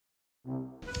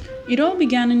It all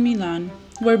began in Milan,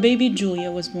 where baby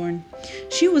Giulia was born.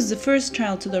 She was the first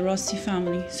child to the Rossi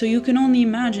family, so you can only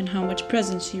imagine how much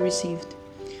presents she received.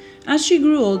 As she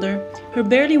grew older, her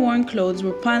barely worn clothes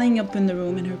were piling up in the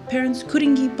room, and her parents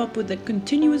couldn't keep up with the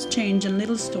continuous change and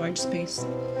little storage space.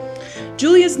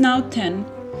 Giulia's now 10,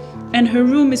 and her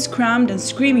room is crammed and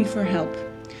screaming for help.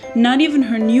 Not even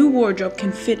her new wardrobe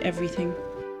can fit everything.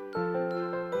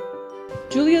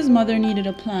 Giulia's mother needed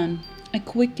a plan, a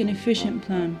quick and efficient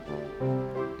plan.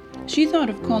 She thought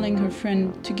of calling her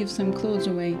friend to give some clothes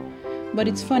away, but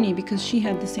it's funny because she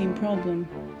had the same problem.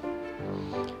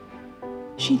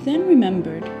 She then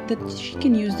remembered that she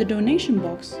can use the donation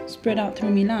box spread out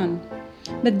through Milan,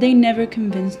 but they never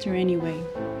convinced her anyway.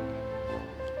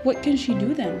 What can she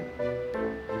do then?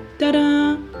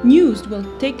 Ta-da! Neused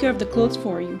will take care of the clothes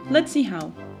for you. Let's see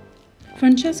how.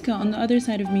 Francesca on the other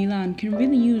side of Milan can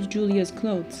really use Giulia's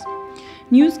clothes.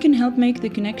 Neused can help make the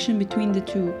connection between the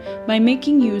two by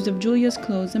making use of Giulia's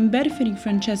clothes and benefiting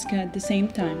Francesca at the same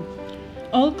time.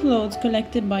 All clothes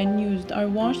collected by Neused are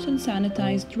washed and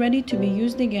sanitized, ready to be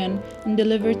used again and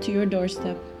delivered to your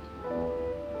doorstep,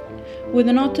 with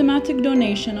an automatic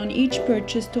donation on each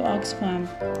purchase to Oxfam.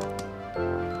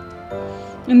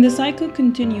 And the cycle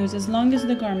continues as long as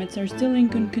the garments are still in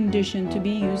good condition to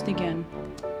be used again.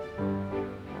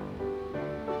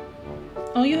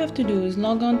 All you have to do is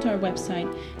log on to our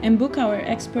website and book our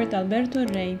expert Alberto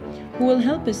Rey, who will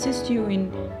help assist you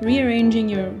in rearranging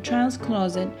your child's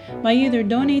closet by either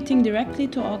donating directly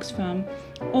to Oxfam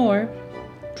or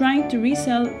trying to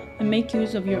resell and make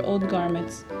use of your old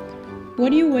garments.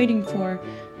 What are you waiting for?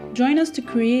 Join us to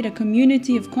create a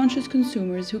community of conscious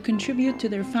consumers who contribute to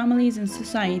their families and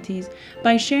societies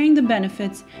by sharing the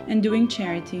benefits and doing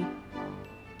charity.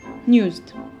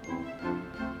 Neused.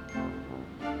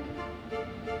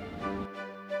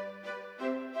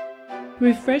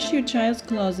 Refresh your child's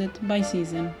closet by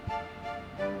season.